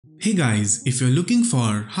Hey guys, if you're looking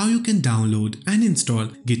for how you can download and install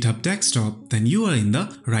GitHub Desktop, then you are in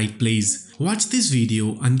the right place. Watch this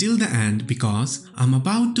video until the end because I'm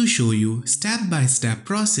about to show you step-by-step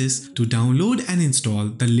process to download and install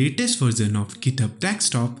the latest version of GitHub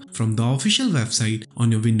Desktop from the official website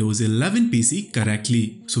on your Windows 11 PC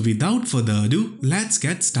correctly. So without further ado, let's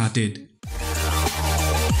get started.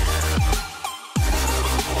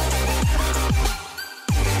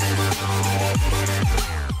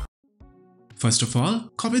 First of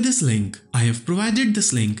all, copy this link. I have provided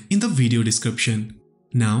this link in the video description.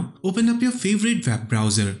 Now, open up your favorite web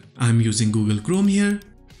browser. I am using Google Chrome here.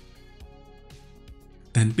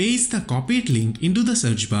 Then paste the copied link into the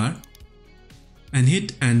search bar and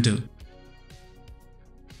hit enter.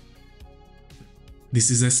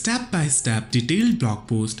 This is a step-by-step detailed blog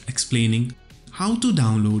post explaining how to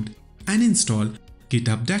download and install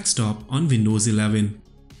GitHub Desktop on Windows 11.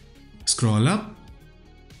 Scroll up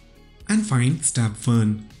and find step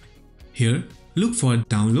 1. Here, look for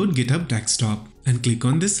Download GitHub Desktop and click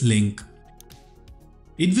on this link.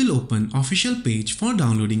 It will open official page for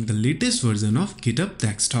downloading the latest version of GitHub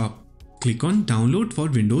Desktop. Click on Download for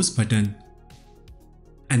Windows button.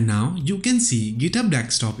 And now you can see GitHub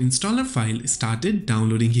Desktop installer file started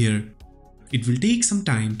downloading here. It will take some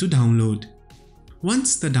time to download.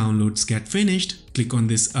 Once the downloads get finished, click on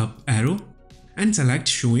this up arrow and select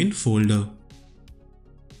Show in Folder.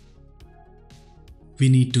 We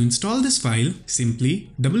need to install this file. Simply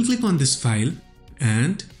double-click on this file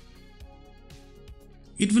and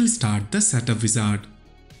it will start the setup wizard.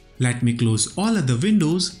 Let me close all other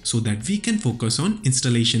windows so that we can focus on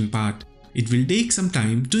installation part. It will take some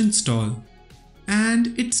time to install.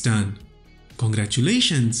 And it's done.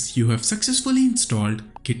 Congratulations, you have successfully installed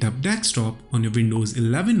GitHub Desktop on your Windows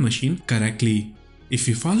 11 machine correctly. If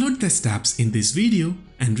you followed the steps in this video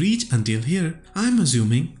and reached until here, I'm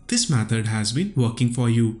assuming this method has been working for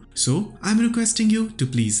you. So I'm requesting you to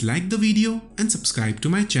please like the video and subscribe to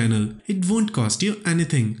my channel. It won't cost you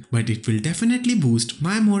anything, but it will definitely boost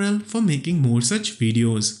my morale for making more such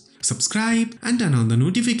videos. Subscribe and turn on the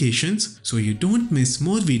notifications so you don't miss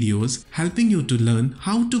more videos helping you to learn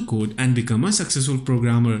how to code and become a successful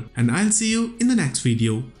programmer. And I'll see you in the next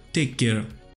video. Take care.